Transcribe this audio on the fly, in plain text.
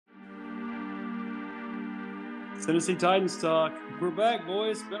Tennessee Titans talk. We're back,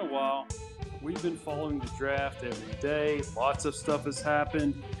 boys. It's been a while. We've been following the draft every day. Lots of stuff has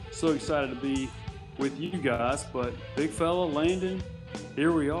happened. So excited to be with you guys. But big fella, Landon,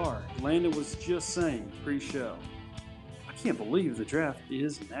 here we are. Landon was just saying pre-show, I can't believe the draft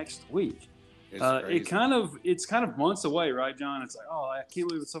is next week. It's kind of months away, right, John? It's like, oh, I can't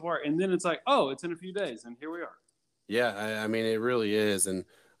believe it's so far. And then it's like, oh, it's in a few days, and here we are. Yeah, I mean, it really is. And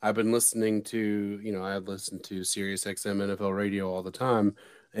I've been listening to, I listen to Sirius XM NFL radio all the time,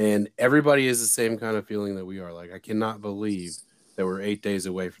 and everybody is the same kind of feeling that we are. Like, I cannot believe that we're 8 days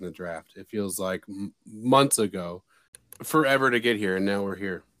away from the draft. It feels like months ago, forever to get here, and now we're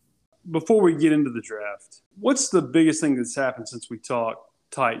here. Before we get into the draft, what's the biggest thing that's happened since we talked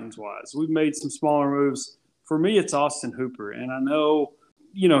Titans-wise? We've made some smaller moves. For me, it's Austin Hooper, and I know,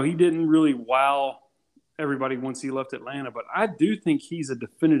 he didn't really wow everybody once he left Atlanta, but I do think he's a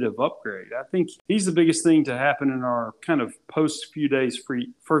definitive upgrade. I think he's the biggest thing to happen in our kind of first few days of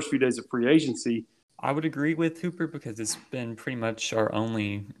free agency. I would agree with Hooper because it's been pretty much our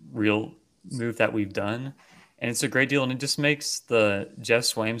only real move that we've done. And it's a great deal, and it just makes the Jeff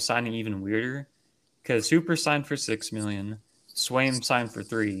Swaim signing even weirder because Hooper signed for $6 million, Swaim signed for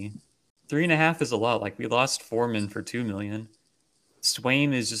 $3 million. $3.5 million is a lot. Like, we lost Foreman for $2 million.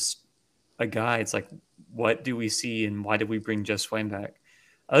 Swaim is just a guy. It's like, what do we see and why did we bring Jeff Swaim back?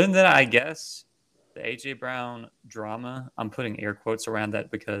 Other than that, I guess the A.J. Brown drama, I'm putting air quotes around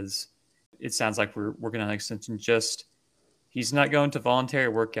that because it sounds like we're working on an extension. Just, he's not going to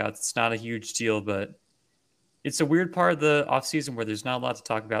voluntary workouts. It's not a huge deal, but it's a weird part of the offseason where there's not a lot to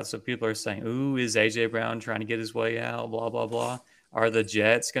talk about. So people are saying, ooh, is A.J. Brown trying to get his way out? Blah, blah, blah. Are the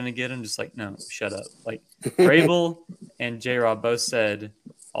Jets going to get him? Just like, no, shut up. Like, Vrabel and J-Rob both said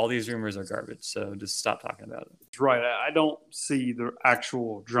all these rumors are garbage, so just stop talking about it. Right. I don't see the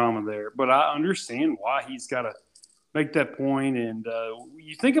actual drama there, but I understand why he's got to make that point. And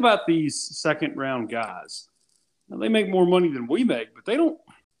you think about these second-round guys. Now, they make more money than we make, but they don't.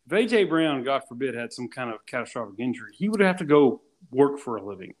 If A.J. Brown, God forbid, had some kind of catastrophic injury, he would have to go work for a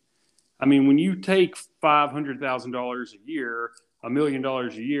living. I mean, when you take $500,000 a year, $1 million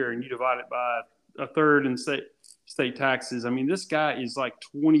a year, and you divide it by a third in state taxes, I mean, this guy is like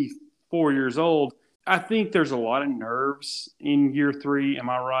 24 years old. I think there's a lot of nerves in year three. Am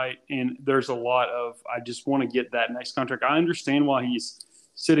I right? And there's a lot of, I just want to get that next contract. I understand why he's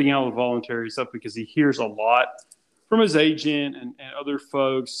sitting out with voluntary stuff because he hears a lot from his agent and other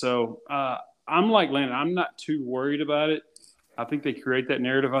folks. So I'm like Landon. I'm not too worried about it. I think they create that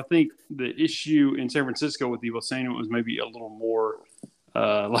narrative. I think the issue in San Francisco with Deebo Samuel was maybe a little more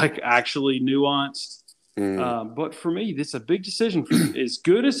actually nuanced. But for me, this is a big decision for him. As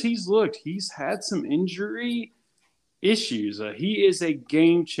good as he's looked, he's had some injury issues. He is a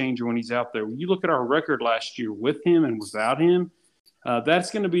game changer when he's out there. When you look at our record last year with him and without him, that's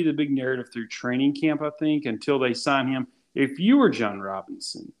going to be the big narrative through training camp, I think, until they sign him. If you were John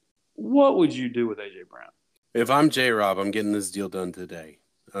Robinson, what would you do with A.J. Brown? If I'm J-Rob, I'm getting this deal done today.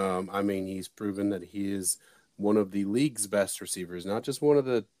 I mean, he's proven that he is one of the league's best receivers, not just one of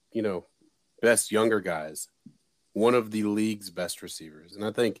the, best younger guys, one of the league's best receivers. And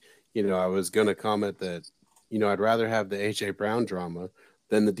I think, I was going to comment that, I'd rather have the A.J. Brown drama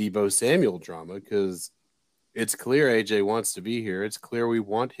than the Deebo Samuel drama because it's clear A.J. wants to be here. It's clear we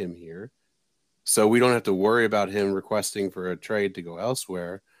want him here. So we don't have to worry about him requesting for a trade to go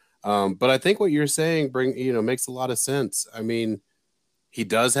elsewhere. But I think what you're saying makes a lot of sense. I mean, he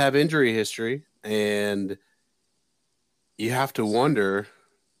does have injury history, and you have to wonder,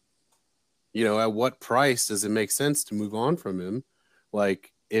 at what price does it make sense to move on from him?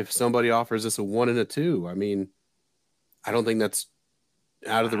 Like, if somebody offers us a 1 and a 2, I mean, I don't think that's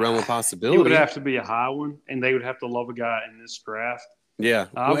out of the realm of possibility. It would have to be a high one, and they would have to love a guy in this draft. Yeah.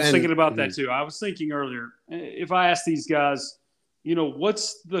 I was thinking about that too. I was thinking earlier, if I ask these guys,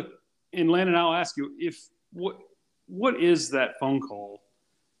 what's the – and Landon, I'll ask you, what is that phone call?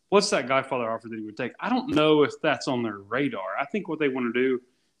 What's that Godfather offer that he would take? I don't know if that's on their radar. I think what they want to do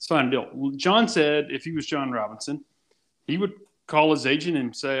is find a deal. John said if he was John Robinson, he would call his agent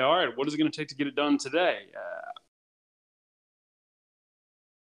and say, all right, what is it going to take to get it done today?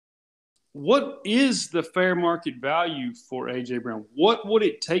 What is the fair market value for A.J. Brown? What would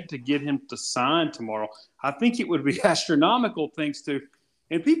it take to get him to sign tomorrow? I think it would be astronomical thanks to –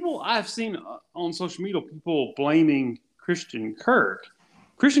 and people I've seen on social media, people blaming Christian Kirk.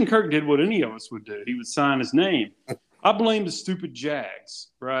 Christian Kirk did what any of us would do. He would sign his name. I blame the stupid Jags,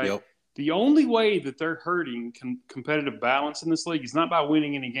 right? Yep. The only way that they're hurting competitive balance in this league is not by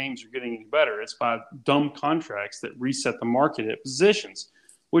winning any games or getting any better. It's by dumb contracts that reset the market at positions.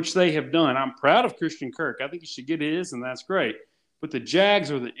 which they have done. I'm proud of Christian Kirk. I think he should get his, and that's great. But the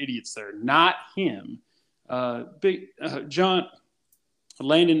Jags are the idiots there, not him. John,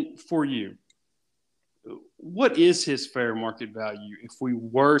 Landon, for you, what is his fair market value if we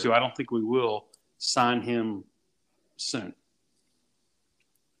were to, I don't think we will, sign him soon?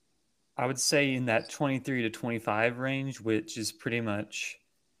 I would say in that 23 to 25 range, which is pretty much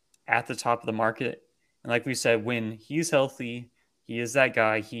at the top of the market. And like we said, when he's healthy, he is that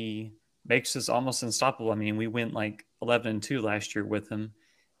guy. He makes us almost unstoppable. I mean, we went like 11-2 last year with him.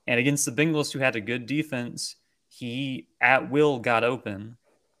 And against the Bengals, who had a good defense, he at will got open.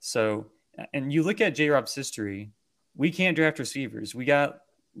 So, and you look at J-Rob's history, we can't draft receivers. We got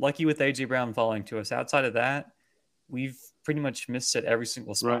lucky with A.J. Brown falling to us. Outside of that, we've pretty much missed at every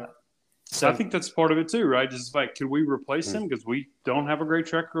single spot. Right. So I think that's part of it too, right? Just like, could we replace him? Because we don't have a great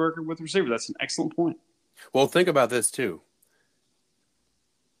track record with receiver. That's an excellent point. Well, think about this too.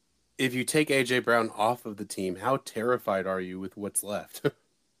 If you take A.J. Brown off of the team, how terrified are you with what's left?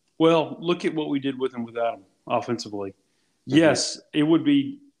 Well, look at what we did with him without him offensively. Yes, it would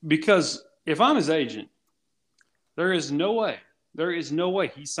be because if I'm his agent, there is no way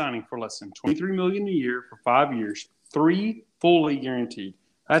he's signing for less than $23 million a year for 5 years, 3 fully guaranteed.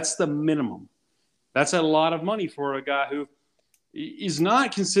 That's the minimum. That's a lot of money for a guy who is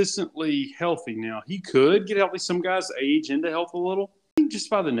not consistently healthy. Now, he could get healthy. Some guys age into health a little. I think just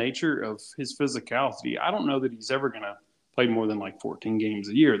by the nature of his physicality, I don't know that he's ever going to play more than like 14 games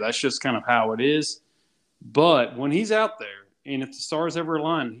a year. That's just kind of how it is. But when he's out there, and if the stars ever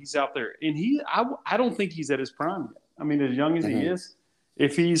align, he's out there. And I don't think he's at his prime yet. I mean, as young as he is,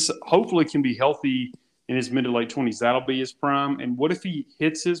 if he's hopefully can be healthy in his mid to late 20s, that'll be his prime. And what if he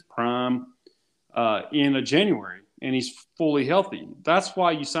hits his prime in a January and he's fully healthy? That's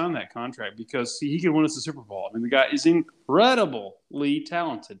why you sign that contract, because he can win us the Super Bowl. I mean, the guy is incredibly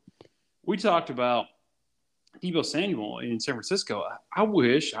talented. We talked about Deebo Samuel in San Francisco. I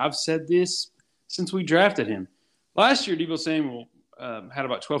wish, I've said this since we drafted him. Last year, Deebo Samuel had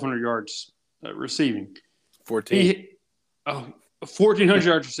about 1,200 yards receiving. 1,400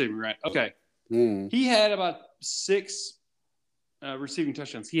 yards receiving, right? Okay. He had about 6 receiving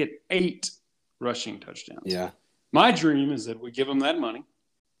touchdowns. He had 8 rushing touchdowns. Yeah. My dream is that we give him that money,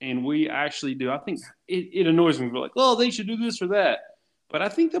 and we actually do. I think it annoys me. We're like, oh, they should do this or that. But I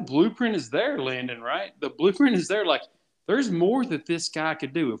think the blueprint is there, Landon, right? The blueprint is there. Like, there's more that this guy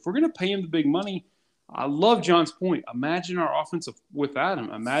could do. If we're going to pay him the big money, I love John's point. Imagine our offense without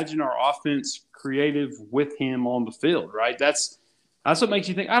him. Imagine our offense creative with him on the field, right? That's what makes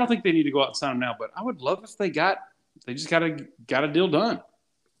you think. I don't think they need to go out and sign him now, but I would love if they just got a deal done.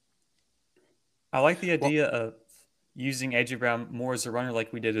 I like the idea of using A.J. Brown more as a runner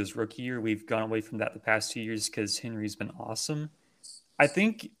like we did his rookie year. We've gone away from that the past 2 years because Henry's been awesome. I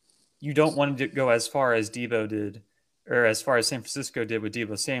think you don't want to go as far as Deebo did, or as far as San Francisco did with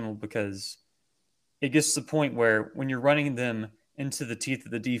Deebo Samuel, because it gets to the point where when you're running them into the teeth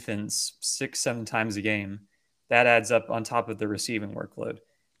of the defense 6-7 times a game, that adds up on top of the receiving workload.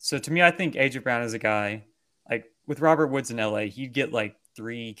 So to me, I think A.J. Brown is a guy, like with Robert Woods in LA, he'd get like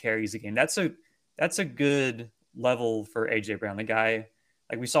 3 carries a game. That's a good level for A.J. Brown. The guy,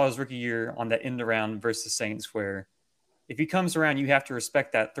 like we saw his rookie year on that end around versus Saints, where if he comes around, you have to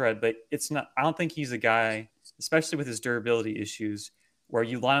respect that threat. But it's not, I don't think he's a guy, especially with his durability issues, where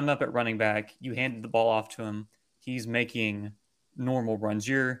you line him up at running back, you handed the ball off to him, he's making normal runs.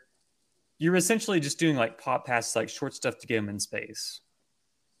 You're essentially just doing like pop passes, like short stuff to get him in space.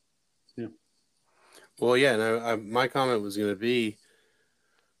 Yeah. Well, yeah. No, my comment was going to be,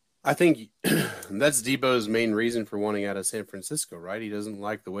 I think that's Deebo's main reason for wanting out of San Francisco, right? He doesn't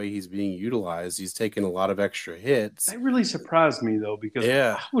like the way he's being utilized. He's taking a lot of extra hits. That really surprised me, though, because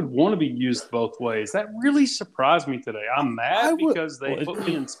I would want to be used both ways. That really surprised me today. I'm mad because they put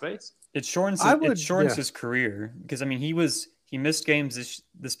me in space. It shortens his career, because I mean he missed games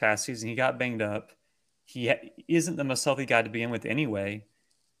this past season. He got banged up. He isn't the most healthy guy to begin with anyway.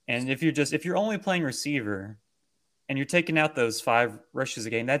 And if you're only playing receiver and you're taking out those 5 rushes a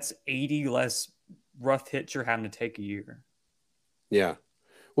game, that's 80 less rough hits you're having to take a year. Yeah.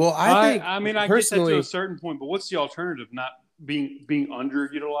 Well, I get that to a certain point, but what's the alternative? Not being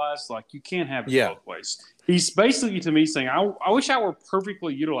underutilized? Like, you can't have it both ways. He's basically, to me, saying, I wish I were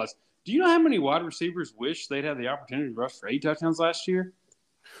perfectly utilized. Do you know how many wide receivers wish they'd had the opportunity to rush for 8 touchdowns last year?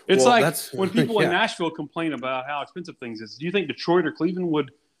 It's when people in Nashville complain about how expensive things is. Do you think Detroit or Cleveland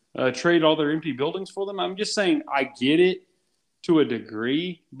would trade all their empty buildings for them? I'm just saying I get it to a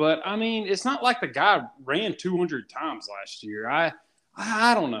degree, but I mean, it's not like the guy ran 200 times last year.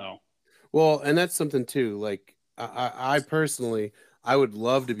 I don't know. Well, and that's something too. Like I personally, I would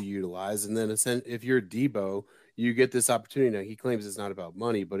love to be utilized. And then if you're Debo, you get this opportunity. Now he claims it's not about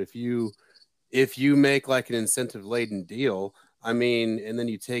money, but if you make like an incentive laden deal, I mean, and then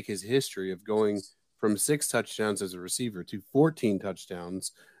you take his history of going from 6 touchdowns as a receiver to 14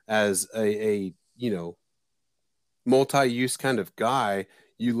 touchdowns as a multi-use kind of guy,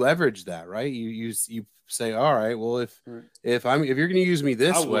 you leverage that, right? You say, all right, well, if you're going to use me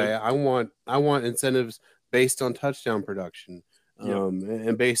this way, I want incentives based on touchdown production,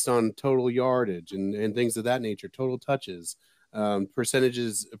 and based on total yardage and things of that nature, total touches, percentage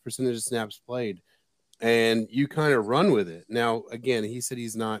of snaps played, and you kind of run with it. Now, again, he said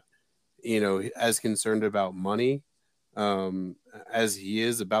he's not, as concerned about money as he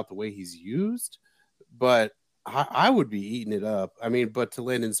is about the way he's used, but I would be eating it up. I mean, but to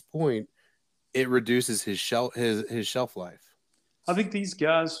Landon's point, it reduces his shelf life. I think these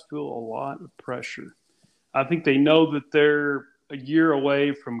guys feel a lot of pressure. I think they know that they're a year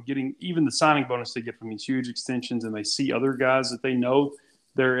away from getting even the signing bonus they get from these huge extensions, and they see other guys that they know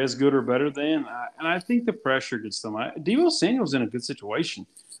they're as good or better than. And I think the pressure gets them. Deebo Samuel's in a good situation.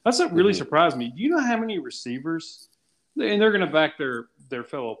 That's what really surprised me. Do you know how many receivers, and they're going to back their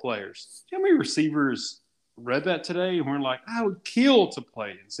fellow players, do you know how many receivers read that today and we're like, I would kill to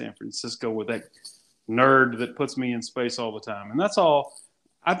play in San Francisco with that nerd that puts me in space all the time? And that's all.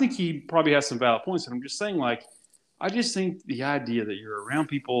 I think he probably has some valid points. And I'm just saying, like, I just think the idea that you're around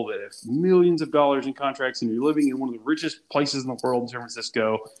people that have millions of dollars in contracts and you're living in one of the richest places in the world in San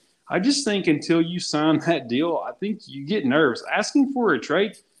Francisco, I just think until you sign that deal, I think you get nervous. Asking for a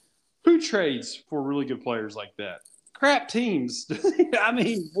trade, who trades for really good players like that? Crap teams. I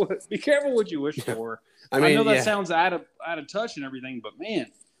mean, be careful what you wish for. I know that sounds out of touch and everything, but man,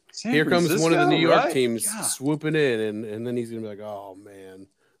 here comes one of the New York teams swooping in, and then he's gonna be like, "Oh man."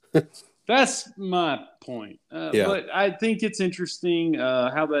 That's my point. But I think it's interesting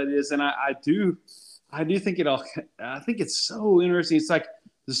how that is, and I do think it all. I think it's so interesting. It's like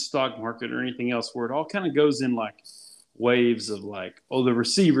the stock market or anything else, where it all kind of goes in like waves of like, oh, the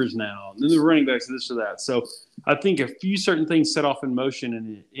receivers now, and then the running backs, this or that. So I think a few certain things set off in motion,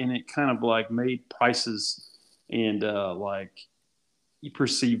 and it kind of like made prices and like you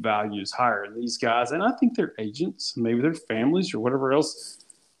perceive values higher in these guys. And I think their agents, maybe their families or whatever else,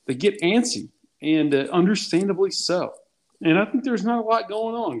 they get antsy, and understandably so. And I think there's not a lot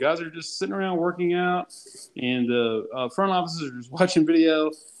going on. Guys are just sitting around working out, and front offices are just watching video.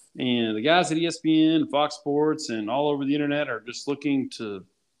 And the guys at ESPN, Fox Sports, and all over the internet are just looking to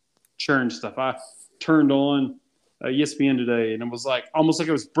churn stuff. I turned on ESPN today, and it was like almost like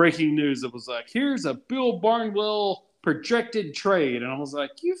it was breaking news. It was like, here's a Bill Barnwell projected trade, and I was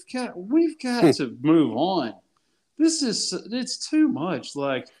like, we've got to move on. It's too much.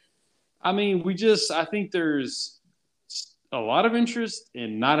 Like, I mean, I think there's a lot of interest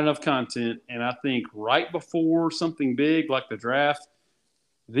and not enough content. And I think right before something big like the draft,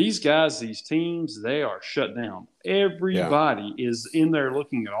 these guys, these teams, they are shut down. Everybody is in there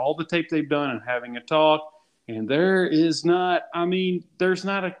looking at all the tape they've done and having a talk. And there's not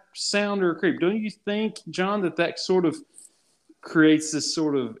a sound or a creep. Don't you think, John, that sort of creates this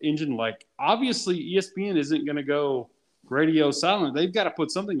sort of engine? Like, obviously ESPN isn't going to go radio silent. They've got to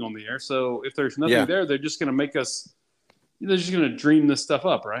put something on the air. So if there's nothing there, they're just going to dream this stuff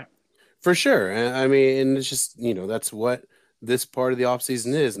up, right? For sure. I mean, and it's just, that's what this part of the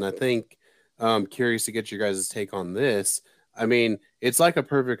offseason is. And I think I'm curious to get your guys' take on this. I mean, it's like a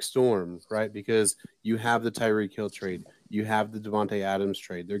perfect storm, right? Because you have the Tyreek Hill trade, you have the Devontae Adams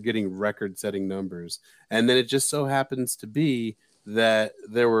trade. They're getting record-setting numbers. And then it just so happens to be that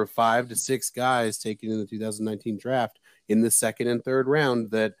there were 5 to 6 guys taken in the 2019 draft in the second and third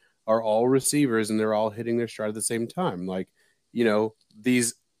round that are all receivers, and they're all hitting their stride at the same time. Like,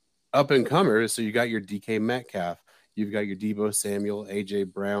 these up-and-comers, so you got your DK Metcalf, you've got your Deebo Samuel, A.J.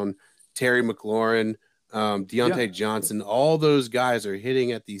 Brown, Terry McLaurin, Deontay Johnson, all those guys are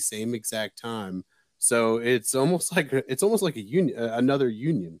hitting at the same exact time. So it's almost like a union, another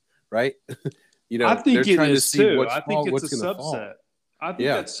union, right? I think it is too. I think it's a subset. Fall. I think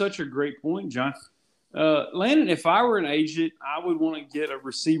that's such a great point, John. Landon, if I were an agent, I would want to get a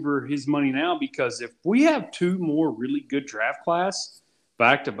receiver his money now, because if we have 2 more really good draft class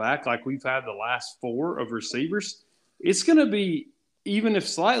back to back, like we've had the last 4 of receivers, it's going to be, even if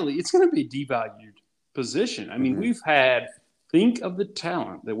slightly, it's going to be devalued position. I mean, think of the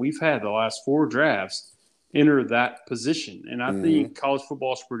talent that we've had the last 4 drafts enter that position. And I think college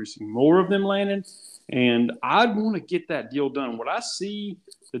football is producing more of them, Landon. And I'd want to get that deal done. What I see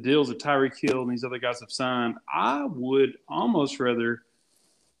the deals that Tyreek Hill and these other guys have signed, I would almost rather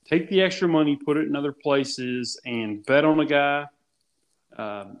take the extra money, put it in other places, and bet on a guy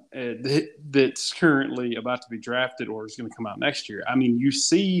that's currently about to be drafted or is going to come out next year. I mean, you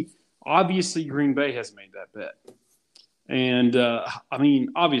see, obviously Green Bay has made that bet. And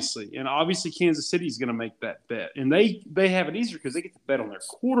obviously Kansas City is going to make that bet, and they have it easier because they get to bet on their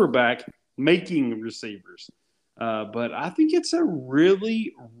quarterback making receivers. But I think it's a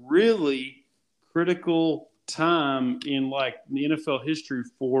really, really critical time in like the NFL history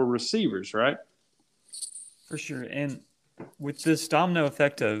for receivers, right? For sure. And with this domino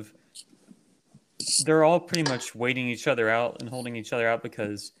effect of they're all pretty much waiting each other out and holding each other out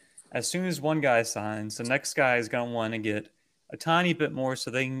because as soon as one guy signs, the next guy is going to want to get a tiny bit more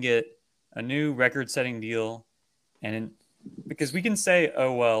so they can get a new record-setting deal. And because we can say,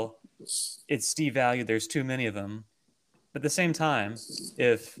 oh, well, it's devalued, there's too many of them. But at the same time,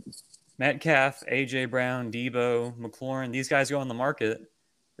 if Metcalf, A.J. Brown, Debo, McLaurin, these guys go on the market,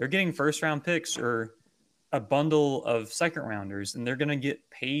 they're getting first-round picks or a bundle of second-rounders, and they're going to get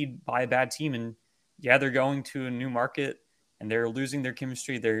paid by a bad team. And, yeah, they're going to a new market, and they're losing their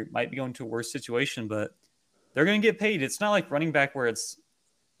chemistry. They might be going to a worse situation, but they're going to get paid. It's not like running back where it's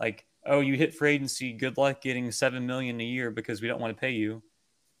like, oh, you hit free agency, good luck getting $7 million a year because we don't want to pay you.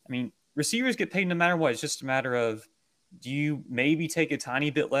 I mean, receivers get paid no matter what. It's just a matter of, do you maybe take a tiny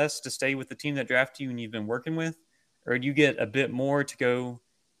bit less to stay with the team that drafted you and you've been working with, or do you get a bit more to go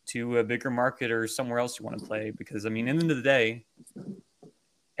to a bigger market or somewhere else you want to play? Because, I mean, at the end of the day,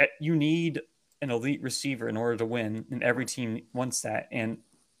 you need an elite receiver in order to win, and every team wants that, and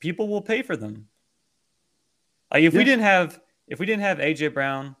people will pay for them. Like if we didn't have AJ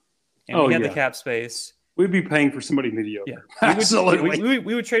Brown and we had the cap space, we'd be paying for somebody mediocre. Yeah, absolutely.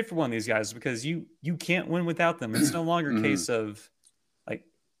 We would trade for one of these guys because you can't win without them. It's no longer a case of like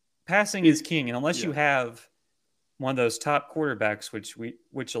passing is king, and unless you have one of those top quarterbacks,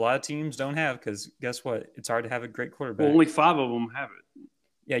 which a lot of teams don't have, because guess what? It's hard to have a great quarterback. Well, only 5 of them have it.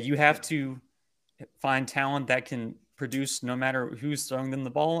 Yeah, you have to find talent that can produce no matter who's throwing them the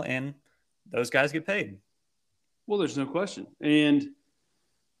ball, and those guys get paid. Well, there's no question. And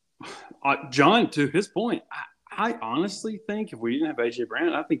John, to his point, I honestly think if we didn't have A.J.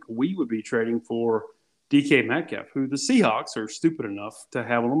 Brown, I think we would be trading for DK Metcalf, who the Seahawks are stupid enough to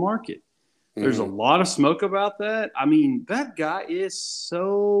have on the market. Mm-hmm. There's a lot of smoke about that. I mean, that guy is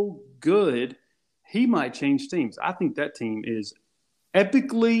so good. He might change teams. I think that team is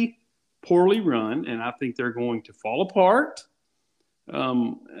epically poorly run, and I think they're going to fall apart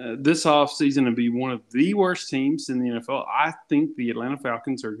this offseason and be one of the worst teams in the NFL. I think the Atlanta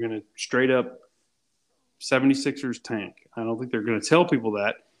Falcons are going to straight up 76ers tank. I don't think they're going to tell people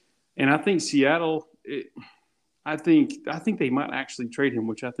that. And I think Seattle, I think they might actually trade him,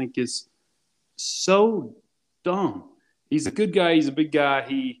 which I think is so dumb. He's a good guy. He's a big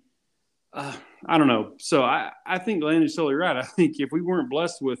guy. I don't know. So I think Landon's totally right. I think if we weren't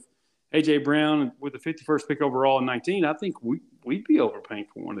blessed with A.J. Brown with the 51st pick overall in 19, I think we'd be overpaying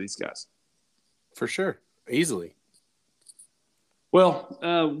for one of these guys. For sure. Easily.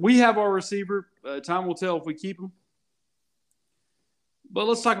 Well, we have our receiver. Time will tell if we keep him. But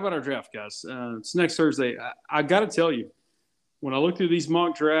let's talk about our draft, guys. It's next Thursday. I got to tell you, when I look through these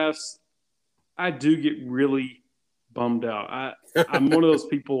mock drafts, I do get really bummed out. I'm one of those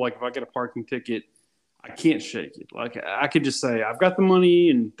people, like if I get a parking ticket, I can't shake it. Like I could just say, I've got the money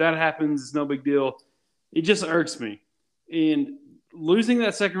and that happens. It's no big deal. It just irks me. And losing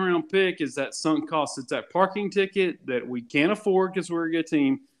that second round pick is that sunk cost. It's that parking ticket that we can't afford because we're a good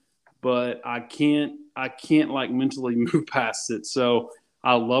team, but I can't like mentally move past it. So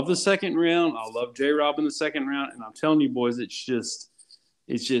I love the second round. I love J-Rob in the second round. And I'm telling you boys, it's just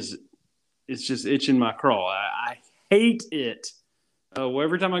itching my craw. I hate it.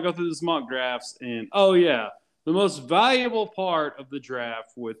 Every time I go through this mock drafts and, the most valuable part of the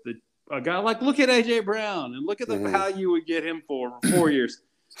draft with a guy like, look at A.J. Brown and look at the value we get him for 4 years.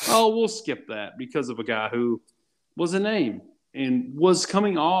 Oh, we'll skip that because of a guy who was a name and was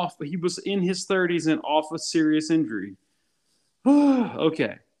coming off. He was in his 30s and off a serious injury.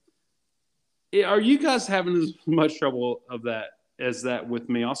 Okay. Are you guys having as much trouble of that as that with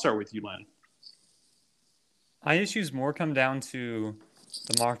me? I'll start with you, Landon. My issues more come down to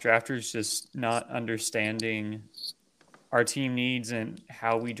the mock drafters just not understanding our team needs and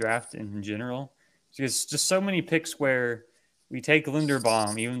how we draft in general. There's just so many picks where we take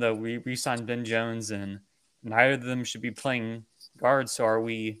Linderbaum, even though we re-signed Ben Jones, and neither of them should be playing guard. So are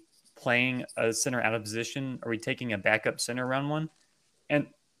we playing a center out of position? Are we taking a backup center round one? And,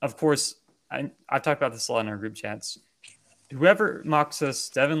 of course, I've talked about this a lot in our group chats. Whoever mocks us,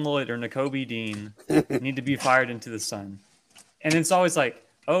 Devin Lloyd or Nakobe Dean, need to be fired into the sun. And it's always like,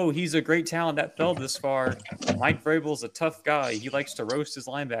 oh, he's a great talent that fell this far. Mike Vrabel's a tough guy. He likes to roast his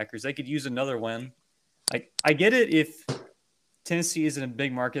linebackers. They could use another win. Like, I get it if Tennessee isn't a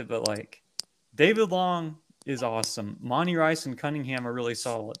big market, but like David Long is awesome. Monty Rice and Cunningham are really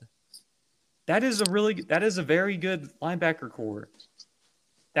solid. That is a very good linebacker core.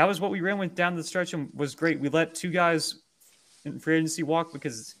 That was what we ran with down the stretch and was great. We let 2 guys in free agency walk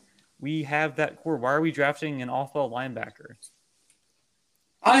because we have that core. Why are we drafting an off-ball linebacker?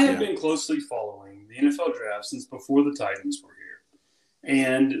 I have been closely following the NFL draft since before the Titans were here.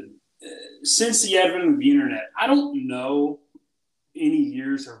 And since the advent of the internet, I don't know any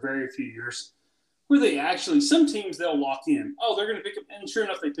years or very few years where they actually, some teams they'll lock in. Oh, they're going to pick them. And sure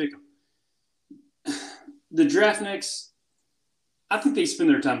enough, they pick them. The draftniks, I think they spend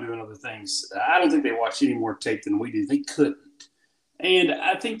their time doing other things. I don't think they watch any more tape than we do. They couldn't. And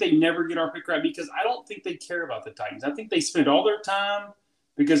I think they never get our pick right because I don't think they care about the Titans. I think they spend all their time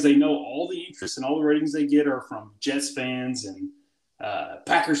because they know all the interest and all the ratings they get are from Jets fans and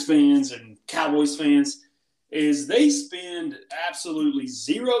Packers fans and Cowboys fans, is they spend absolutely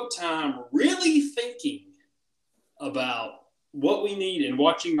zero time really thinking about what we need and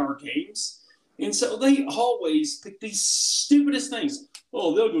watching our games. And so they always pick these stupidest things.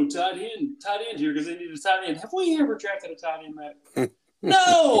 Oh, they'll go tight end here because they need a tight end. Have we ever drafted a tight end, Matt?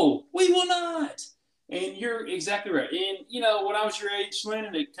 No, we will not. And you're exactly right. And, when I was your age,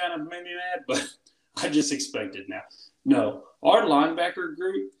 Landon, it kind of made me mad, but I just expect it now. No, our linebacker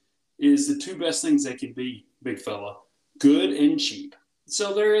group is the 2 best things they can be, big fella. Good and cheap.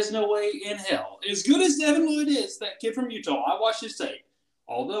 So there is no way in hell. As good as Devin Lloyd is, that kid from Utah, I watched his tape.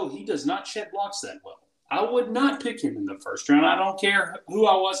 Although he does not shed blocks that well. I would not pick him in the first round. I don't care who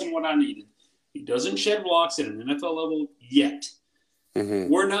I was and what I needed. He doesn't shed blocks at an NFL level yet.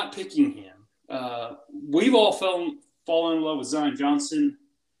 Mm-hmm. We're not picking him. We've all fallen in love with Zion Johnson.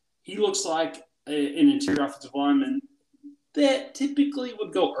 He looks like an interior offensive lineman that typically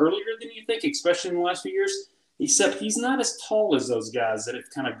would go earlier than you think, especially in the last few years, except he's not as tall as those guys that have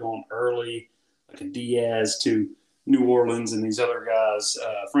kind of gone early, like a Diaz to New Orleans and these other guys,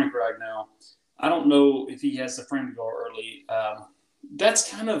 Frank Ragnow. I don't know if he has the frame to go early.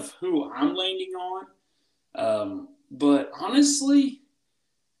 That's kind of who I'm landing on. But honestly,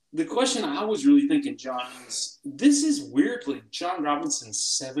 the question I was really thinking, John, is this is weirdly John Robinson's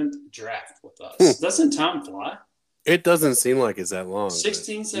 7th draft with us. Doesn't time fly? It doesn't seem like it's that long.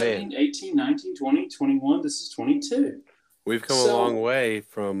 16, 17, man. 18, 19, 20, 21. This is 22. We've come a long way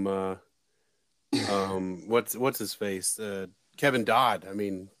from what's his face? Kevin Dodd. I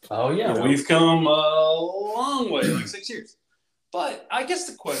mean, we've come a long way, like 6 years. But I guess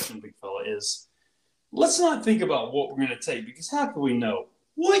the question, big fella, is let's not think about what we're going to take because how can we know?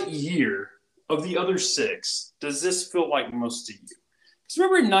 What year of the other 6 does this feel like most to you? Because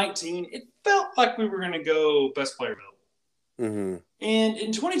remember in 19, it felt like we were going to go best player available. Mm-hmm. And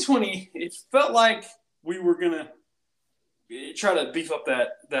in 2020, it felt like we were going to try to beef up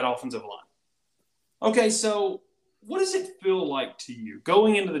that offensive line. Okay, so what does it feel like to you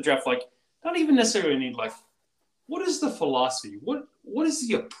going into the draft? Like, not even necessarily need, like, what is the philosophy? What does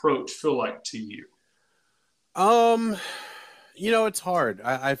the approach feel like to you? It's hard.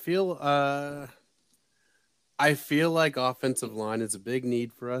 I feel like offensive line is a big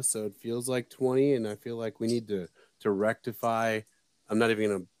need for us. So it feels like 20, and I feel like we need to rectify. I'm not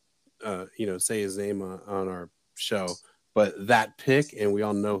even gonna say his name on our show. But that pick, and we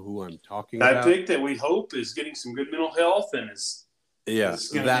all know who I'm talking about. That pick that we hope is getting some good mental health and is going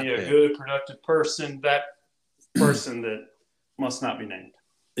to be a good, productive person. That person that must not be named.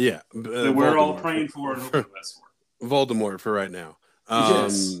 Yeah. That we're all praying for and hoping the best for. Voldemort for right now.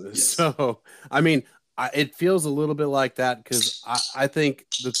 Yes. So, I mean, it feels a little bit like that because I think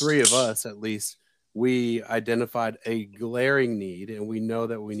the 3 of us, at least, we identified a glaring need, and we know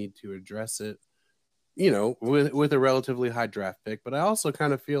that we need to address it. With a relatively high draft pick, but I also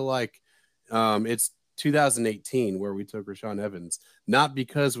kind of feel like it's 2018 where we took Rashaan Evans, not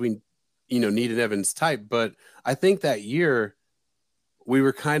because we, needed Evans type, but I think that year we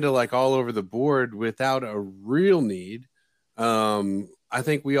were kind of like all over the board without a real need. I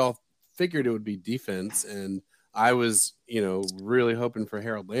think we all figured it would be defense, and I was, really hoping for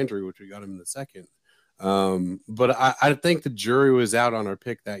Harold Landry, which we got him in the 2nd. But I think the jury was out on our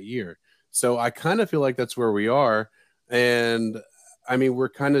pick that year. So I kind of feel like that's where we are. And I mean, we're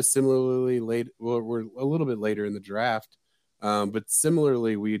kind of similarly late. Well, we're a little bit later in the draft. But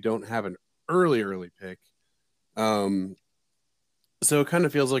similarly, we don't have an early pick. So it kind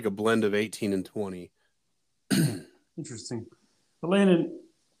of feels like a blend of 18 and 20. Interesting. But Landon,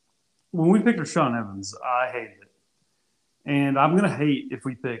 when we picked Rashaan Evans, I hated it. And I'm going to hate if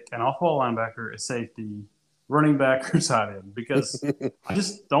we pick an off-ball linebacker, a safety, running back, or tight end because I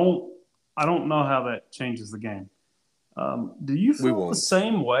just don't – I don't know how that changes the game. Do you feel the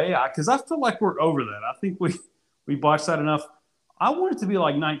same way? Because I feel like we're over that. I think we botched that enough. I want it to be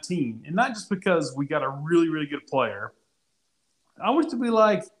like 19, and not just because we got a really, really good player. I want it to be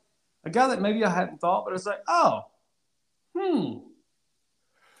like a guy that maybe I hadn't thought, but it's like,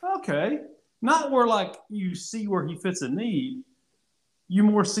 okay. Not where like you see where he fits a need. You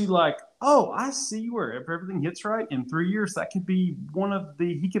more see like, I see where if everything hits right in 3 years, that could be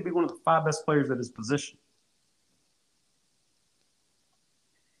he could be one of the 5 best players at his position.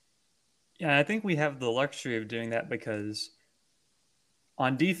 Yeah, I think we have the luxury of doing that because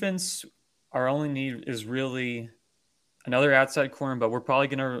on defense, our only need is really another outside corner, but we're probably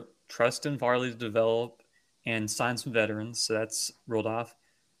going to trust in Farley to develop and sign some veterans, so that's rolled off.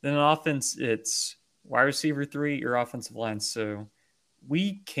 Then on offense, it's wide receiver 3 or offensive line. So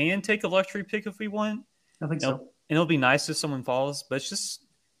we can take a luxury pick if we want. I think so. And it'll be nice if someone falls, but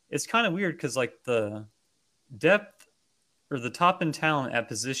it's kind of weird because like the depth or the top end talent at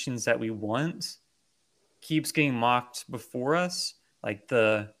positions that we want keeps getting mocked before us. Like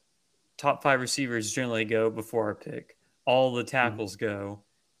the top 5 receivers generally go before our pick. All the tackles go.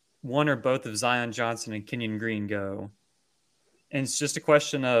 One or both of Zion Johnson and Kenyon Green go. And it's just a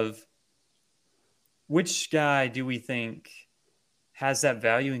question of which guy do we think has that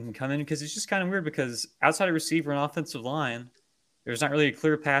value and can come in? Because it's just kind of weird because outside of receiver and offensive line, there's not really a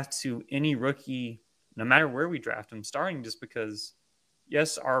clear path to any rookie, no matter where we draft them, starting just because,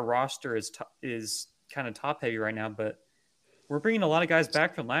 yes, our roster is kind of top heavy right now, but we're bringing a lot of guys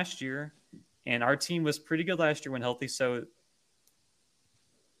back from last year, and our team was pretty good last year when healthy. So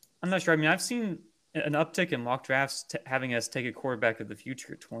I'm not sure. I mean, I've seen an uptick in mock drafts having us take a quarterback of the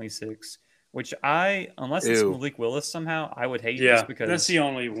future at 26, which unless it's Malik Willis somehow, I would hate just because that's the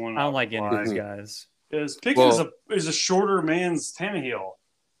only one I don't like any of these guys. Because Pickett is a shorter man's Tannehill,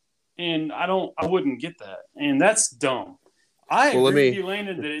 and I wouldn't get that, and that's dumb. I agree with you,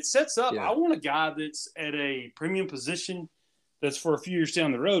 Landon, that it sets up. I want a guy that's at a premium position that's for a few years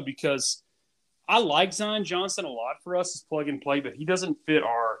down the road because I like Zion Johnson a lot for us as plug and play, but he doesn't fit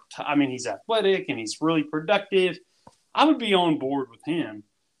he's athletic and he's really productive. I would be on board with him.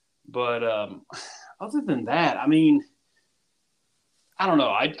 But other than that, I mean, I don't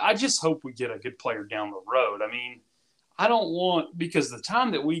know. I just hope we get a good player down the road. I mean, I don't want – because the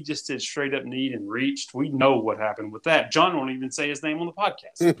time that we just did straight up need and reached, we know what happened with that. John won't even say his name on the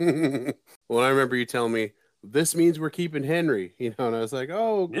podcast. Well, I remember you telling me, this means we're keeping Henry, and I was like,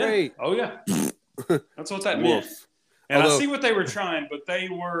 oh, great. Yeah. Oh, yeah. That's what that meant. And I see what they were trying, but they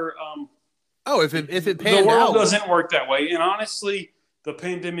were if it panned out. The world doesn't work that way. And honestly, the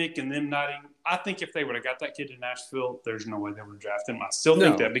pandemic and them not even – I think if they would have got that kid to Nashville, there's no way they would have drafted him. I still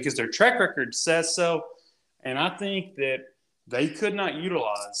think that because their track record says so. And I think that they could not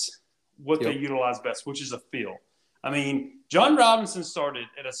utilize what they utilize best, which is a feel. I mean, John Robinson started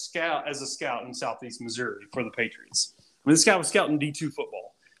as a scout in Southeast Missouri for the Patriots. I mean, this guy was scouting D2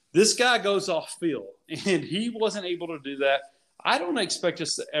 football. This guy goes off field, and he wasn't able to do that. I don't expect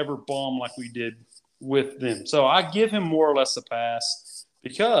us to ever bomb like we did with them. So I give him more or less a pass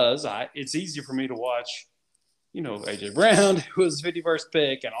because it's easier for me to watch, A.J. Brown, who was the 51st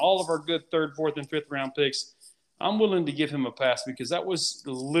pick, and all of our good 3rd, 4th, and 5th round picks. I'm willing to give him a pass because that was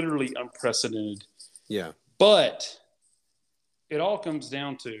literally unprecedented. Yeah. But it all comes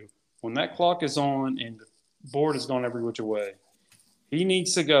down to when that clock is on and the board is going every which way, he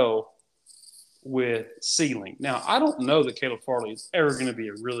needs to go with ceiling. Now, I don't know that Caleb Farley is ever going to be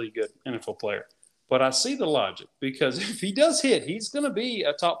a really good NFL player, but I see the logic because if he does hit, he's going to be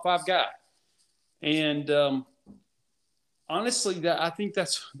a top 5 guy. And honestly, I think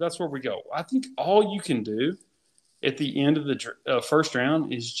that's where we go. I think all you can do at the end of the first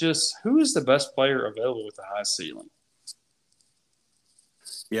round is just who is the best player available with the high ceiling.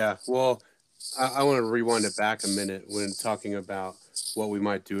 Yeah, well, I want to rewind it back a minute when talking about what we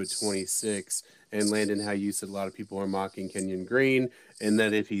might do at 26. And Landon, how you said a lot of people are mocking Kenyon Green, and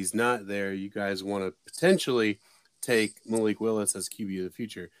that if he's not there, you guys want to potentially take Malik Willis as QB of the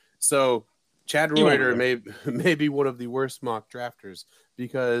future. So Chad Reuter may be one of the worst mock drafters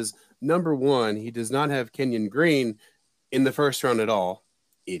because, number one, he does not have Kenyon Green in the first round at all.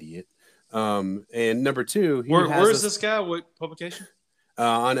 Idiot. And number two, where is this guy? What publication?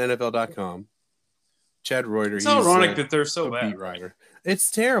 On NFL.com. Chad Reuter. It's ironic that they're so bad. Beat writer. It's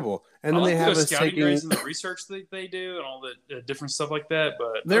terrible. And then they have us taking and the research that they do and all the different stuff like that.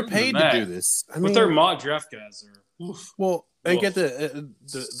 But they're paid to do this. I mean, their mock draft guys are. Well, and get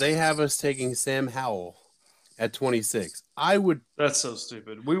they have us taking Sam Howell at 26. I would. That's so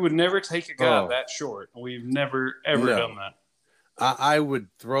stupid. We would never take a guy Oh. that short. We've never, ever No. done that. I would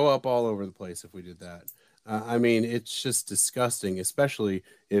throw up all over the place if we did that. I mean, it's just disgusting, especially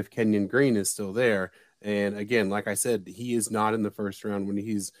if Kenyon Green is still there. And again, like I said, he is not in the first round when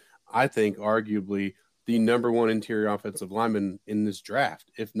he's, I think, arguably the number one interior offensive lineman in this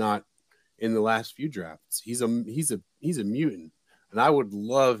draft, if not in the last few drafts. He's a mutant, and I would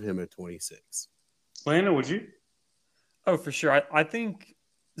love him at 26. Landon, would you? Oh, for sure. I think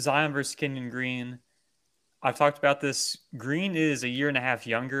Zion versus Kenyon Green. I've talked about this. Green is a year and a half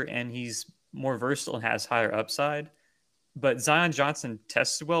younger, and he's more versatile and has higher upside. But Zion Johnson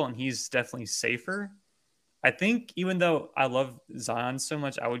tested well, and he's definitely safer. I think even though I love Zion so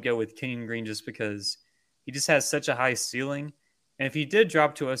much, I would go with Kenyon Green just because he just has such a high ceiling. And if he did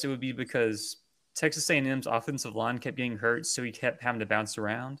drop to us, it would be because Texas A&M's offensive line kept getting hurt, so he kept having to bounce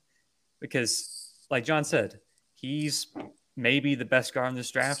around. Because, like John said, he's maybe the best guard in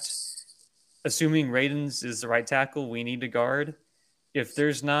this draft. Assuming Radens is the right tackle, we need a guard. If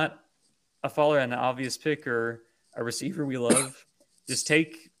there's not a follower and an obvious pick or a receiver we love, just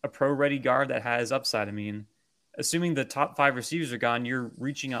take a pro-ready guard that has upside. I mean, assuming the top 5 receivers are gone, you're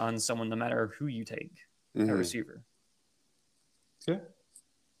reaching on someone no matter who you take, a receiver. Okay.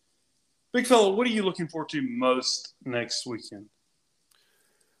 Big fella, what are you looking forward to most next weekend?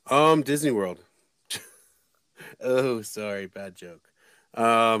 Disney World. Oh, sorry, bad joke.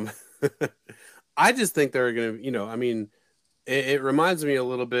 I just think they're going to, I mean, it reminds me a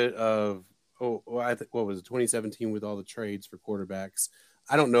little bit of, I think, what was it, 2017 with all the trades for quarterbacks.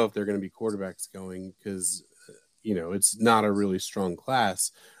 I don't know if they're going to be quarterbacks going because, it's not a really strong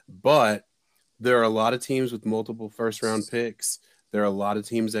class, but there are a lot of teams with multiple first round picks. There are a lot of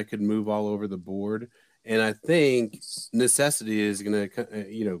teams that could move all over the board. And I think necessity is going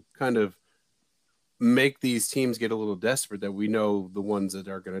to, kind of make these teams get a little desperate that we know the ones that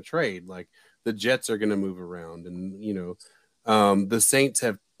are going to trade. Like the Jets are going to move around, and the Saints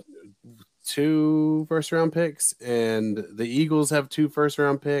have 2 first round picks, and the Eagles have 2 first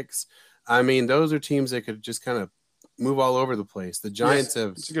round picks. I mean, those are teams that could just kind of move all over the place. The Giants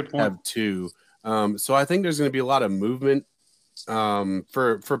have 2. So I think there's going to be a lot of movement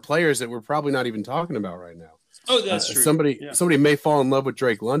for players that we're probably not even talking about right now. Oh, that's true. Somebody may fall in love with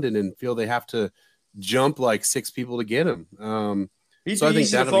Drake London and feel they have to jump like 6 people to get him. He's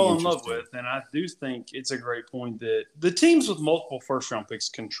easy to fall in love with, and I do think it's a great point that the teams with multiple first-round picks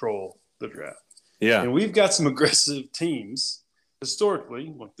control the draft. Yeah. And we've got some aggressive teams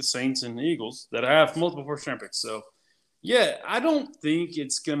historically, like the Saints and the Eagles, that have multiple first-round picks. So, yeah, I wouldn't be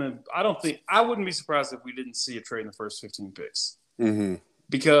surprised if we didn't see a trade in the first 15 picks. Mm-hmm.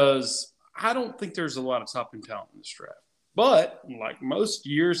 Because I don't think there's a lot of top-end talent in this draft. But, like most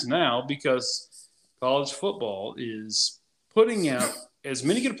years now, because college football is putting out as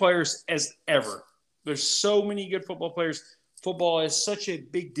many good players as ever. There's so many good football players. Football is such a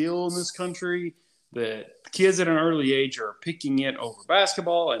big deal in this country that kids at an early age are picking it over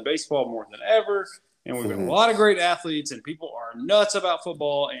basketball and baseball more than ever. And we've got a lot of great athletes, and people are nuts about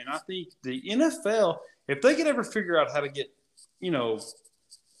football. And I think the NFL, if they could ever figure out how to get,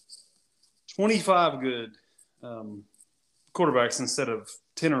 25 good quarterbacks instead of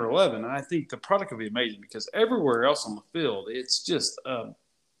 10 or 11, I think the product will be amazing, because everywhere else on the field, it's just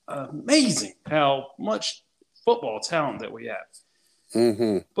amazing how much football talent that we have.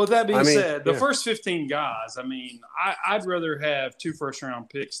 Mm-hmm. But that being said, the first 15 guys, I'd rather have 2 first-round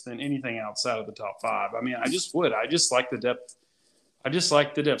picks than anything outside of the top 5. I mean, I just would. I just like the depth.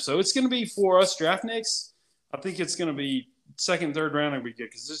 So it's going to be, for us draftniks, I think it's going to be second, third round will be good,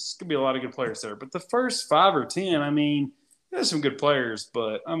 because there's going to be a lot of good players there. But the first 5 or 10, there's some good players,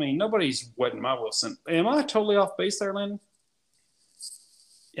 but, nobody's wetting my Wilson. Am I totally off base there, Landon?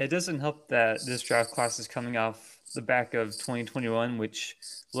 It doesn't help that this draft class is coming off the back of 2021, which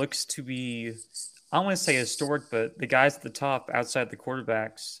looks to be, I don't want to say historic, but the guys at the top outside the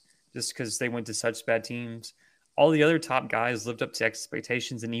quarterbacks, just because they went to such bad teams, all the other top guys lived up to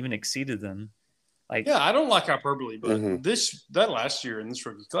expectations and even exceeded them. I don't like hyperbole, but that last year in this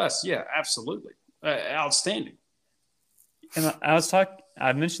rookie class, yeah, absolutely. Outstanding. And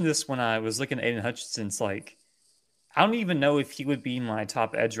I mentioned this when I was looking at Aiden Hutchinson. It's like, I don't even know if he would be my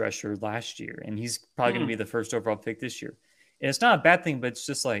top edge rusher last year, and he's probably going to be the first overall pick this year. And it's not a bad thing, but it's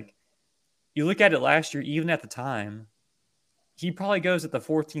just like, you look at it last year, even at the time, he probably goes at the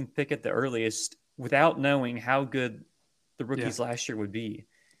 14th pick at the earliest without knowing how good the rookies last year would be.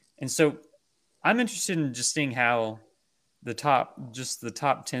 And so I'm interested in just seeing how the top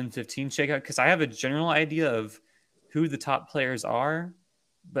 10, 15 shake out, because I have a general idea of who the top players are,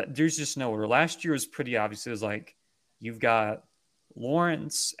 but there's just no order. Last year was pretty obvious. It was like you've got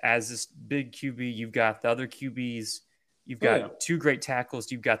Lawrence as this big QB, you've got the other QBs, you've got two great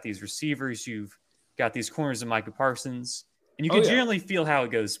tackles, you've got these receivers, you've got these corners of Micah Parsons, and you can generally feel how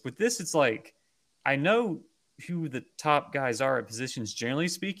it goes. With this, it's like I know who the top guys are at positions, generally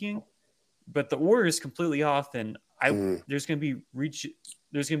speaking, but the order is completely off, and there's going to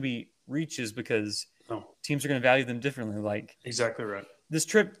be reaches because teams are going to value them differently. Like exactly right. This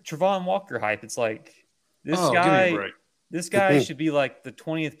Travon Walker hype. It's like this guy should be like the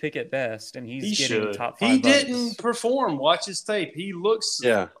 20th pick at best, and he's getting top 5. He didn't perform. Watch his tape. He looks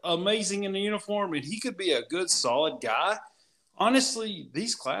amazing in the uniform, and he could be a good, solid guy. Honestly,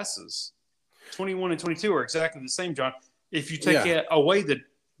 these classes, 21 and 22, are exactly the same, John. If you take away the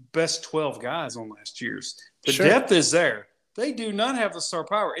best 12 guys on last year's, the depth is there. They do not have the star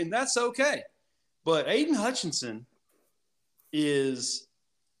power, and that's okay. But Aiden Hutchinson is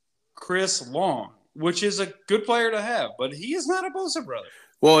Chris Long, which is a good player to have, but he is not a Bosa brother.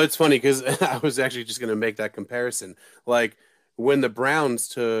 Well, it's funny because I was actually just going to make that comparison. Like when the Browns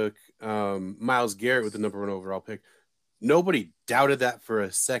took Myles Garrett with the number 1 overall pick, nobody doubted that for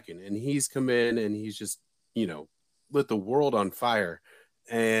a second. And he's come in and he's just, lit the world on fire.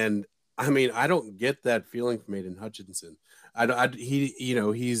 And I mean, I don't get that feeling from Aiden Hutchinson.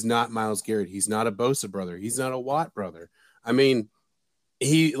 He's not Myles Garrett. He's not a Bosa brother. He's not a Watt brother. I mean,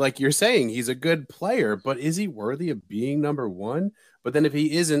 he, like you're saying, he's a good player, but is he worthy of being number 1? But then if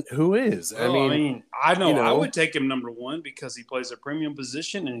he isn't, who is? I know I would take him number 1 because he plays a premium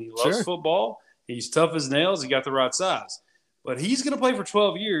position and he loves football. He's tough as nails. He got the right size. But he's going to play for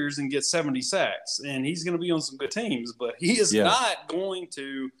 12 years and get 70 sacks, and he's going to be on some good teams. But he is not going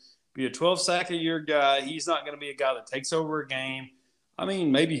to be a 12-sack-a-year guy. He's not going to be a guy that takes over a game. I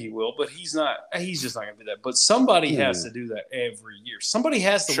mean, maybe he will, but he's not. He's just not going to do that. But somebody has to do that every year. Somebody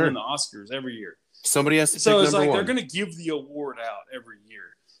has to win the Oscars every year. Somebody has to So pick it's like 1. they're going to give the award out every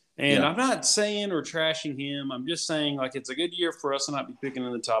year. And I'm not saying or trashing him. I'm just saying, like, it's a good year for us to not be picking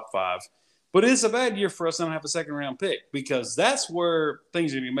in the top 5. But it's a bad year for us to not have a second-round pick because that's where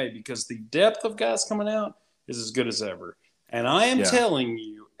things are going to be made because the depth of guys coming out is as good as ever. And I am telling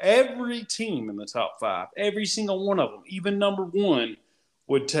you, every team in the top 5, every single one of them, even number 1,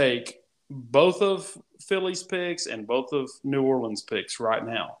 would take both of Philly's picks and both of New Orleans' picks right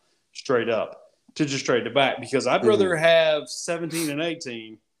now, straight up, to just trade it back because I'd rather have 17 and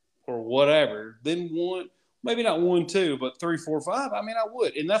 18 or whatever than one – maybe not 1, 2, but 3, 4, 5. I mean, I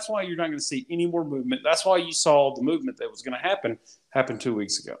would. And that's why you're not going to see any more movement. That's why you saw the movement that was going to happen 2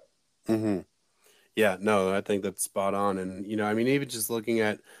 weeks ago. Mm-hmm. Yeah, no, I think that's spot on. And, even just looking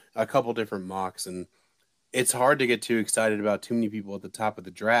at a couple different mocks, and it's hard to get too excited about too many people at the top of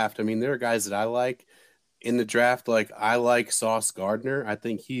the draft. I mean, there are guys that I like in the draft. Like, I like Sauce Gardner. I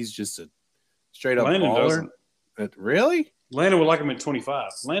think he's just a straight-up baller. Really? Landon would like him at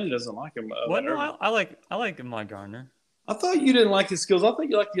 25. Landon doesn't like him. No, I like him like Gardner. I thought you didn't like his skills. I thought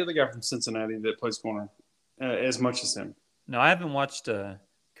you liked the other guy from Cincinnati that plays corner as much as him. No, I haven't watched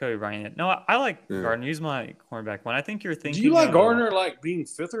Cody Ryan yet. No, I like Gardner. He's my cornerback one. I think you're thinking. Do you like Gardner like being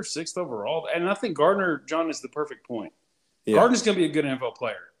 5th or 6th overall? And I think Gardner, John, is the perfect point. Yeah. Gardner's going to be a good NFL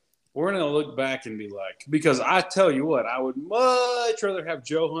player. We're going to look back and be like, because I tell you what, I would much rather have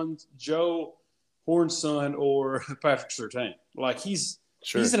Joe Horn's son or Patrick Surtain. Like he's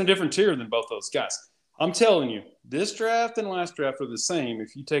in a different tier than both those guys. I'm telling you, this draft and last draft are the same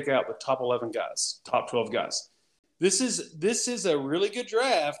if you take out the top 11 guys, top 12 guys. This is a really good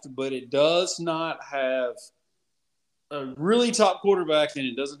draft, but it does not have a really top quarterback, and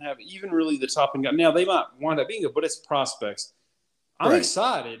it doesn't have even really the top end guy. Now, they might wind up being good, but it's prospects. I'm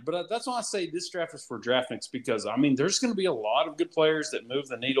excited, but that's why I say this draft is for draft nicks because, I mean, there's going to be a lot of good players that move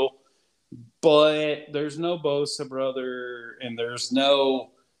the needle. But there's no Bosa brother, and there's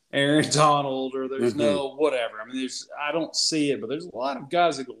no Aaron Donald, or there's no whatever. I mean, I don't see it, but there's a lot of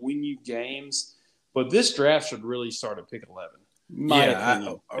guys that can win you games. But this draft should really start at pick 11, my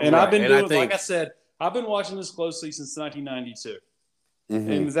opinion. I've been doing, like I said, I've been watching this closely since 1992,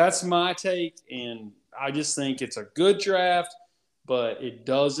 and that's my take. And I just think it's a good draft, but it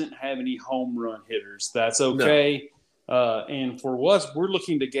doesn't have any home run hitters. That's okay. No. And for us, we're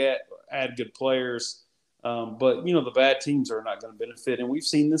looking to add good players. But, the bad teams are not going to benefit. And we've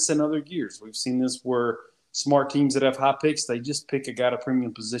seen this in other years. We've seen this where smart teams that have high picks, they just pick a guy at a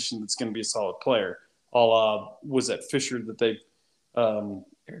premium position that's going to be a solid player. Was that Fisher that they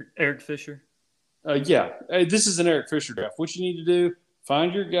Eric Fisher? This is an Eric Fisher draft. What you need to do,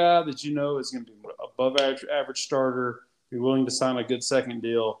 find your guy that you know is going to be above average starter, be willing to sign a good second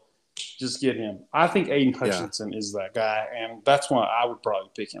deal, Just get him. I think Aiden Yeah. Hutchinson is that guy, and that's why I would probably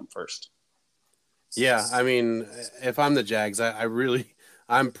pick him first. Yeah, I mean, if I'm the Jags,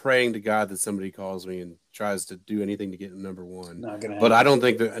 I'm praying to God that somebody calls me and tries to do anything to get number one. Not gonna But happen. I don't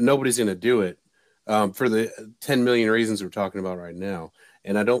think that nobody's going to do it for the 10 million reasons we're talking about right now.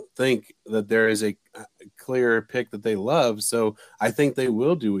 And I don't think that there is a clear pick that they love. So I think they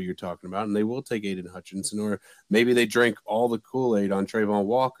will do what you're talking about, and they will take Aiden Hutchinson, or maybe they drink all the Kool-Aid on Trayvon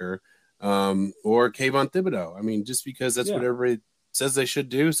Walker or Kayvon Thibodeau. I mean, just because that's what everybody says they should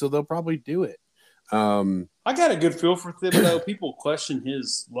do, so they'll probably do it. I got a good feel for Thibodeau. People question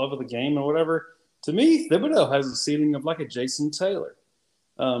his love of the game or whatever. To me, Thibodeau has a ceiling of like a Jason Taylor.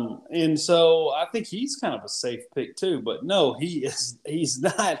 And so I think he's kind of a safe pick too. But no, he's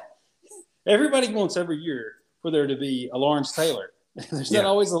not. Everybody wants every year for there to be a Lawrence Taylor. There's not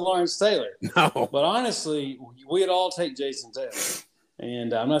always a Lawrence Taylor. No. But honestly, we'd all take Jason Taylor.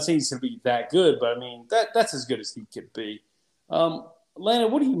 And I'm not saying he's going to be that good, but I mean, that's as good as he could be.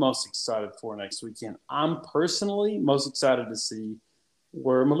 Landon, what are you most excited for next weekend? I'm personally most excited to see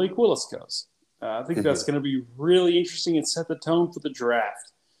where Malik Willis goes. I think that's going to be really interesting and set the tone for the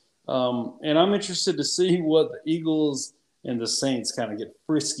draft. And I'm interested to see what the Eagles and the Saints kind of get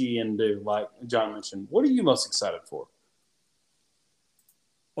frisky and do, like John mentioned. What are you most excited for?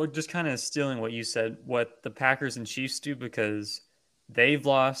 Well, just kind of stealing what you said, what the Packers and Chiefs do, because they've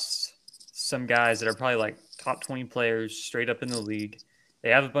lost some guys that are probably like top 20 players straight up in the league. They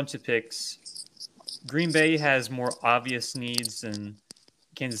have a bunch of picks. Green Bay has more obvious needs than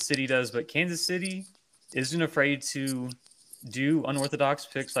Kansas City does, but Kansas City isn't afraid to do unorthodox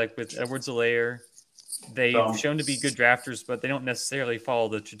picks like with Edwards-Helaire. They've shown to be good drafters, but they don't necessarily follow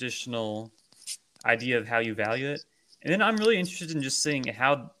the traditional idea of how you value it. And then I'm really interested in just seeing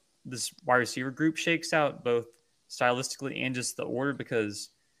how this wide receiver group shakes out, both stylistically and just the order, because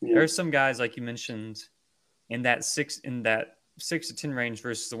there are some guys, like you mentioned, in that 6 to 10 range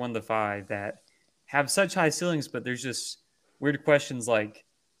versus the 1 to 5 that have such high ceilings, but there's just weird questions like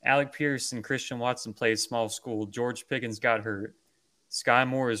Alec Pierce and Christian Watson played small school. George Pickens got hurt. Sky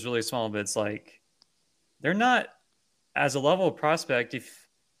Moore is really small, but it's like they're not as a level of prospect. If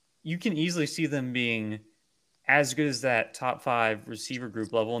you can easily see them being as good as that top 5 receiver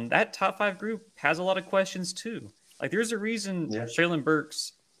group level, and that top 5 group has a lot of questions too. Like there's a reason Traylon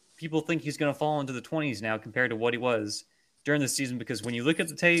Burks, people think he's going to fall into the 20s now compared to what he was during the season, because when you look at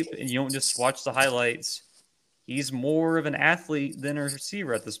the tape and you don't just watch the highlights, he's more of an athlete than a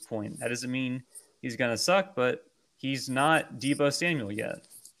receiver at this point. That doesn't mean he's going to suck, but he's not Deebo Samuel yet.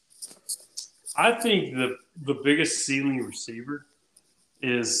 I think the biggest ceiling receiver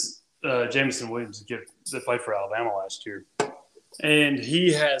is Jameson Williams, that played for Alabama last year. And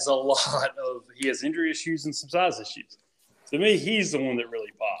he has injury issues and some size issues. To me, he's the one that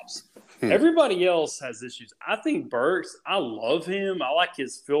really pops. Everybody else has issues. I think Burks, I love him. I like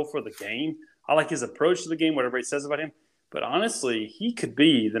his feel for the game. I like his approach to the game, whatever he says about him. But honestly, he could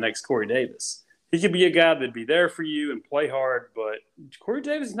be the next Corey Davis. He could be a guy that'd be there for you and play hard, but Corey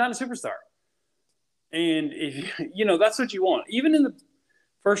Davis is not a superstar. And if that's what you want. Even in the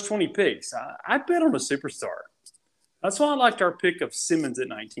first 20 picks, I bet on a superstar. That's why I liked our pick of Simmons at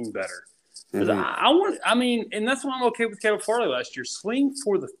 19 better. And that's why I'm okay with Caleb Farley last year. Swing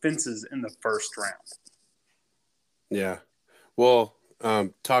for the fences in the first round. Yeah. Well,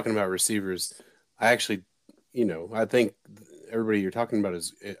 talking about receivers, I think everybody you're talking about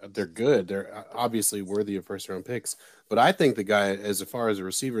they're good. They're obviously worthy of first round picks. But I think the guy, as far as a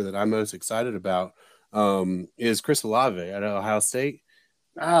receiver that I'm most excited about, is Chris Olave at Ohio State.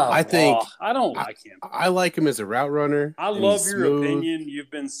 I don't like him. I like him as a route runner. I love your opinion. You've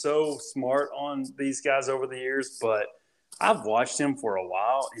been so smart on these guys over the years, but I've watched him for a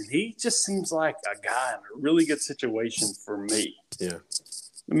while, and he just seems like a guy in a really good situation for me. Yeah.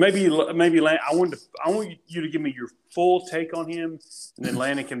 Maybe Landon, I want you to give me your full take on him, and then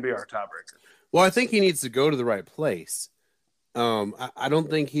Landon can be our tiebreaker. Well, I think he needs to go to the right place. I don't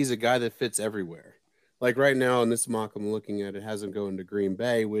think he's a guy that fits everywhere. Like right now in this mock I'm looking at, it has him going to Green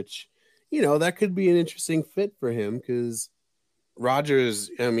Bay, which, that could be an interesting fit for him because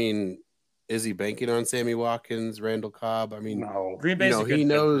Rodgers, is he banking on Sammy Watkins, Randall Cobb? No. Green Bay's a good he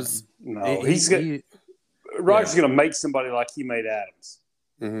knows. No, Rodgers going to make somebody like he made Adams.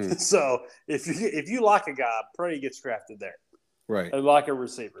 Mm-hmm. So if you like a guy, pray he gets drafted there. Right. Like a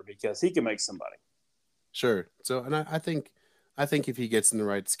receiver because he can make somebody. Sure. So, and I think if he gets in the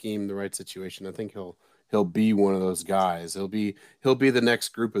right scheme, the right situation, I think he'll be one of those guys. He'll be the next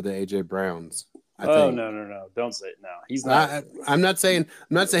group of the AJ Browns. I think. No! Don't say it. No, he's not. I'm not saying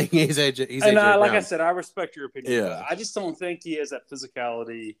he's AJ. He's and AJ like Brown. I said, I respect your opinion. Yeah. I just don't think he has that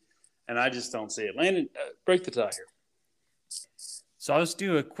physicality and I just don't see it. Landon, break the tie here. So I'll just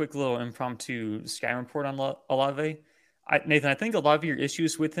do a quick little impromptu sky report on Olave. Nathan, I think a lot of your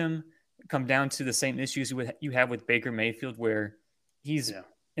issues with him come down to the same issues you have with Baker Mayfield, where he's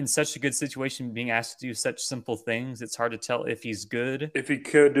in such a good situation being asked to do such simple things. It's hard to tell if he's good. If he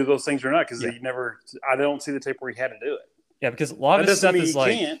could do those things or not, because I don't see the tape where he had to do it. Yeah, because a lot of his stuff is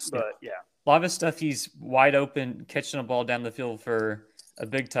like, but a lot of his stuff, he's wide open, catching a ball down the field for a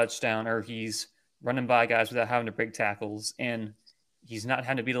big touchdown, or he's running by guys without having to break tackles, and he's not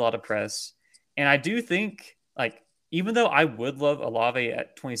having to beat a lot of press. And I do think, like, even though I would love Olave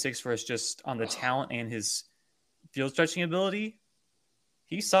at 26 for us just on the talent and his field stretching ability,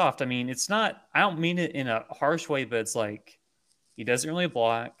 he's soft. I mean, it's not, I don't mean it in a harsh way, but it's like he doesn't really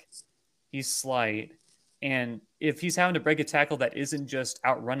block. He's slight. And if he's having to break a tackle that isn't just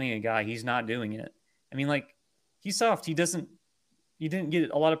outrunning a guy, he's not doing it. I mean, like, he's soft. He didn't get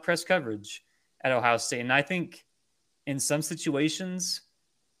a lot of press coverage at Ohio State. And I think in some situations,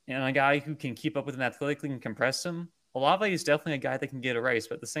 and a guy who can keep up with him athletically and compress him, Olave is definitely a guy that can get a race.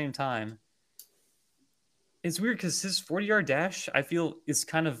 But at the same time, it's weird because his 40-yard dash, I feel, is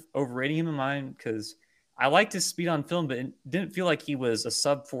kind of overrating him in mine because I liked his speed on film, but it didn't feel like he was a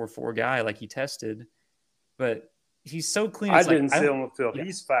sub 4.4 guy like he tested. But he's so clean. I didn't see him on the field. Yeah.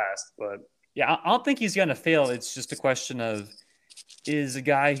 He's fast, but yeah, I don't think he's going to fail. It's just a question of, is a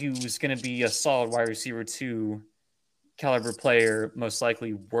guy who's going to be a solid wide receiver 2 caliber player most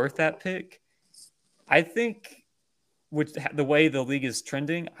likely worth that pick? I think with the way the league is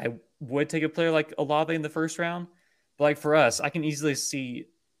trending, I would take a player like Olave in the first round. But like for us, I can easily see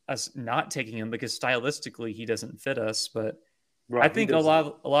us not taking him because stylistically he doesn't fit us. But I think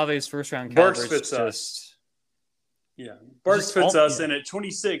Olave's first round caliber is just... Yeah, Burks fits us, and at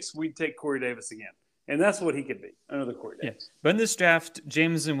 26, we'd take Corey Davis again. And that's what he could be, another Corey Davis. Yeah. But in this draft,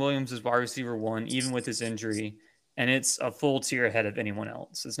 Jameson Williams is wide receiver 1, even with his injury, and it's a full tier ahead of anyone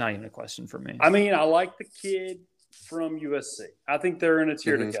else. It's not even a question for me. I mean, I like the kid from USC. I think they're in a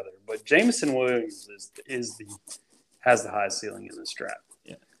tier together. But Jameson Williams has the highest ceiling in this draft.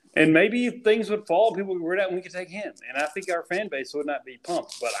 Yeah. And maybe if things would fall, people would out and we could take him. And I think our fan base would not be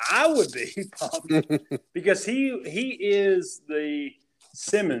pumped. But I would be pumped because he is the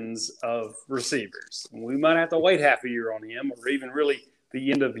Simmons of receivers. We might have to wait half a year on him or even really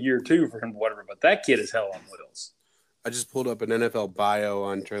the end of year 2 for him, whatever. But that kid is hell on wheels. I just pulled up an NFL bio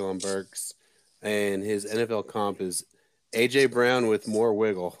on Treylon Burks, and his NFL comp is A.J. Brown with more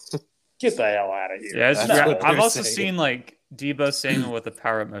wiggle. Get the hell out of here. Yeah, I've also seen like Debo Samuel with the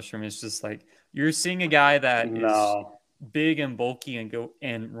power up mushroom. It's just like you're seeing a guy that is big and bulky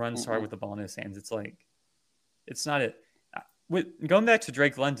and runs hard with the ball in his hands. It's like it's not it. Going back to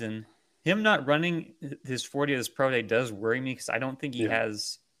Drake London, him not running his 40 at his pro day does worry me because I don't think he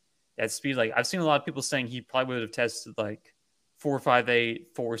has that speed. Like I've seen a lot of people saying he probably would have tested like 4.58,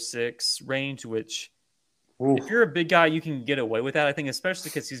 4.6 range, which if you're a big guy, you can get away with that. I think especially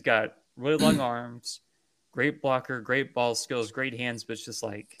because he's got really long arms, great blocker, great ball skills, great hands, but it's just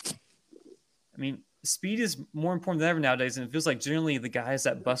like, I mean, speed is more important than ever nowadays, and it feels like generally the guys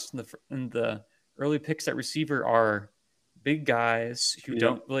that bust in the early picks at receiver are big guys who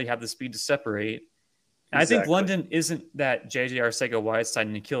don't really have the speed to separate. And I think London isn't that J.J. Arcega-Whiteside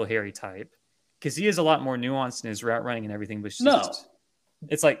and N'Keal Harry type because he is a lot more nuanced in his route running and everything. But it's just,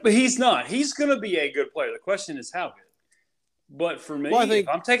 it's like, but he's not. He's going to be a good player. The question is how good. But for me, if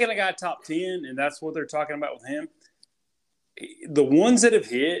I'm taking a guy top 10, and that's what they're talking about with him, the ones that have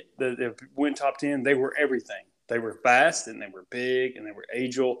hit, that went top 10, they were everything. They were fast, and they were big, and they were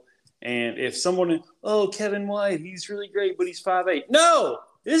agile. And if someone, Kevin White, he's really great, but he's 5'8". No,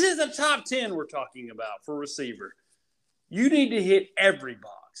 this is the top 10 we're talking about for receiver. You need to hit every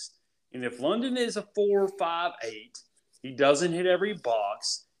box. And if London is a 4.58, he doesn't hit every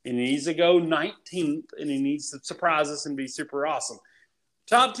box. And he needs to go 19th, and he needs to surprise us and be super awesome.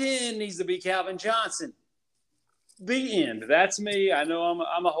 Top 10 needs to be Calvin Johnson. The end. That's me. I know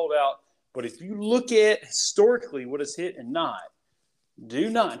I'm a holdout. But if you look at historically what is hit and not,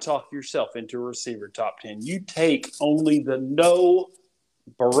 do not talk yourself into a receiver top 10. You take only the no-brainers.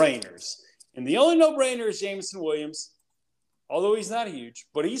 And the only no-brainer is Jameson Williams, although he's not huge,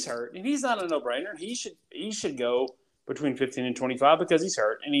 but he's hurt. And he's not a no-brainer. He should go between 15 and 25 because he's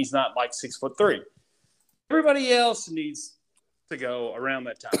hurt and he's not like 6'3". Everybody else needs to go around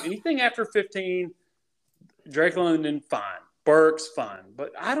that time. Anything after 15, Drake London, fine. Burks, fine.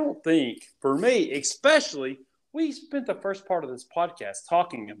 But I don't think, for me, especially, we spent the first part of this podcast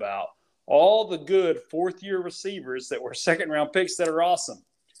talking about all the good fourth-year receivers that were second-round picks that are awesome.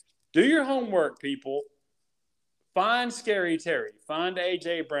 Do your homework, people. Find Scary Terry. Find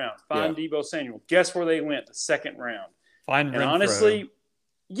A.J. Brown. Find Deebo Samuel. Guess where they went? The second round. Find And Renfro. honestly,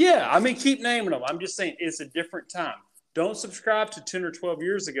 yeah, I mean, keep naming them. I'm just saying it's a different time. Don't subscribe to 10 or 12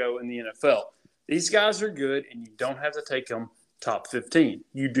 years ago in the NFL. These guys are good, and you don't have to take them top 15.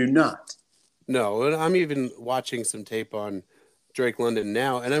 You do not. No, and I'm even watching some tape on Drake London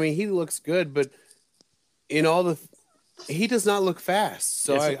now, and I mean, he looks good, but he does not look fast.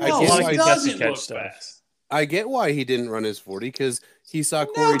 So I no, get he why doesn't look stuff. fast. I get why he didn't run his 40 because he saw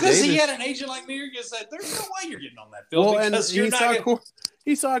Corey Davis. because he had an agent like me who said, "There's no way you're getting on that field." Well, and because you're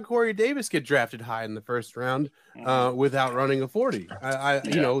he saw Corey Davis get drafted high in the first round without running a 40.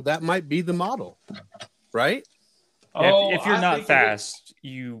 That might be the model, right? If you're not fast,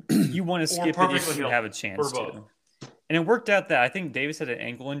 you want to skip it if you have a chance to. And it worked out that I think Davis had an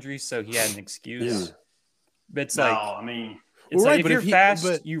ankle injury, so he had an excuse. Yeah. But it's if you're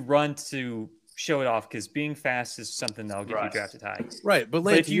fast, you run to show it off because being fast is something that'll get you drafted high. Right, but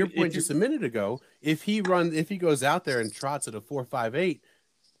Lance, to your point just a minute ago, if he goes out there and trots at a 4.58,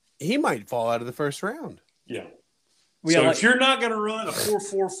 he might fall out of the first round. Yeah. So if you're not going to run a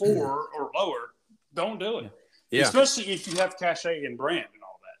 4.44 or lower, don't do it. Yeah. Especially if you have Cachet and Brand and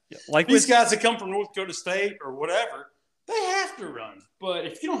all that. Yeah. Like these guys that come from North Dakota State or whatever, they have to run. But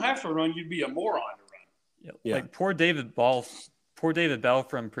if you don't have to run, you'd be a moron to run. Yeah. Like poor David Bell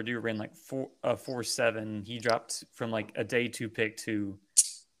from Purdue ran like 4.7. He dropped from like a day 2 pick to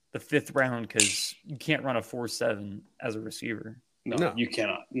the 5th round because you can't run a 4.7 as a receiver. No, you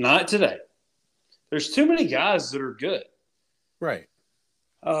cannot. Not today. There's too many guys that are good. Right.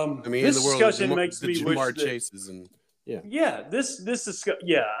 I mean, this discussion makes me wish Ja'Marr Chases and this discussion.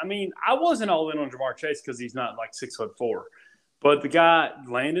 Yeah, I mean, I wasn't all in on Ja'Marr Chase because he's not like 6'4", but the guy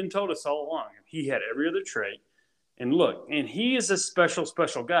Landon told us all along he had every other trait. And look, and he is a special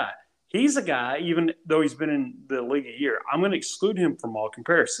guy. He's a guy, even though he's been in the league a year, I'm going to exclude him from all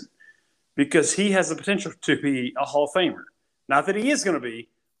comparison because he has the potential to be a Hall of Famer. Not that he is going to be,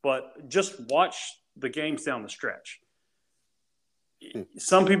 but just watch the games down the stretch.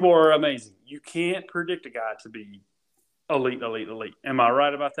 Some people are amazing. You can't predict a guy to be elite. Am I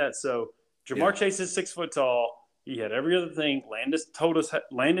right about that? So Ja'Marr Chase is 6 foot tall. He had every other thing. Landon told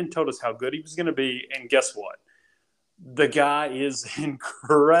us how good he was going to be, and guess what? The guy is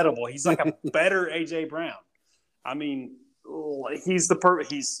incredible. He's like a better A.J. Brown. I mean, he's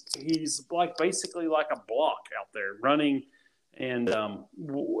he's like basically like a block out there running. And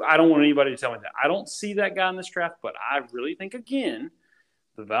I don't want anybody to tell me that. I don't see that guy in this draft, but I really think, again,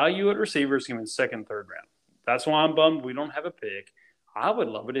 the value at receiver is going to be second, third round. That's why I'm bummed we don't have a pick. I would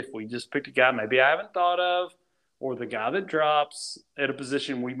love it if we just picked a guy maybe I haven't thought of, or the guy that drops at a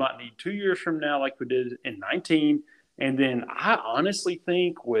position we might need 2 years from now like we did in 19. And then I honestly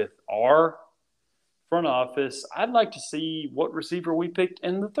think with our front office, I'd like to see what receiver we picked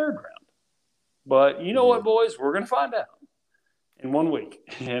in the third round. But you know what, boys? We're going to find out in 1 week.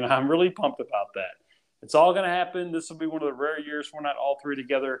 And I'm really pumped about that. It's all going to happen. This will be one of the rare years we're not all three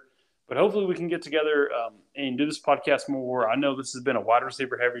together. But hopefully we can get together and do this podcast more. I know this has been a wide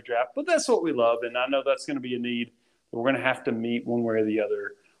receiver heavy draft, but that's what we love. And I know that's going to be a need. We're going to have to meet one way or the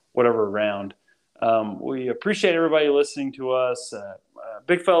other, whatever round. We appreciate everybody listening to us.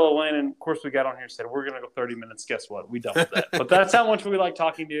 Big fellow Landon, of course, we got on here and said, we're going to go 30 minutes. Guess what? We doubled that. But that's how much we like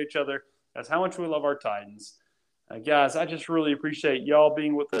talking to each other. That's how much we love our Titans. Guys, I just really appreciate y'all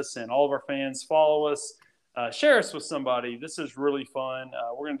being with us and all of our fans. Follow us. Share us with somebody. This is really fun.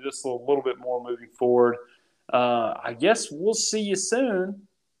 We're going to do this a little bit more moving forward. I guess we'll see you soon.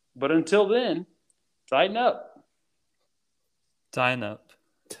 But until then, tighten up. Tighten up.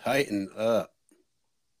 Tighten up.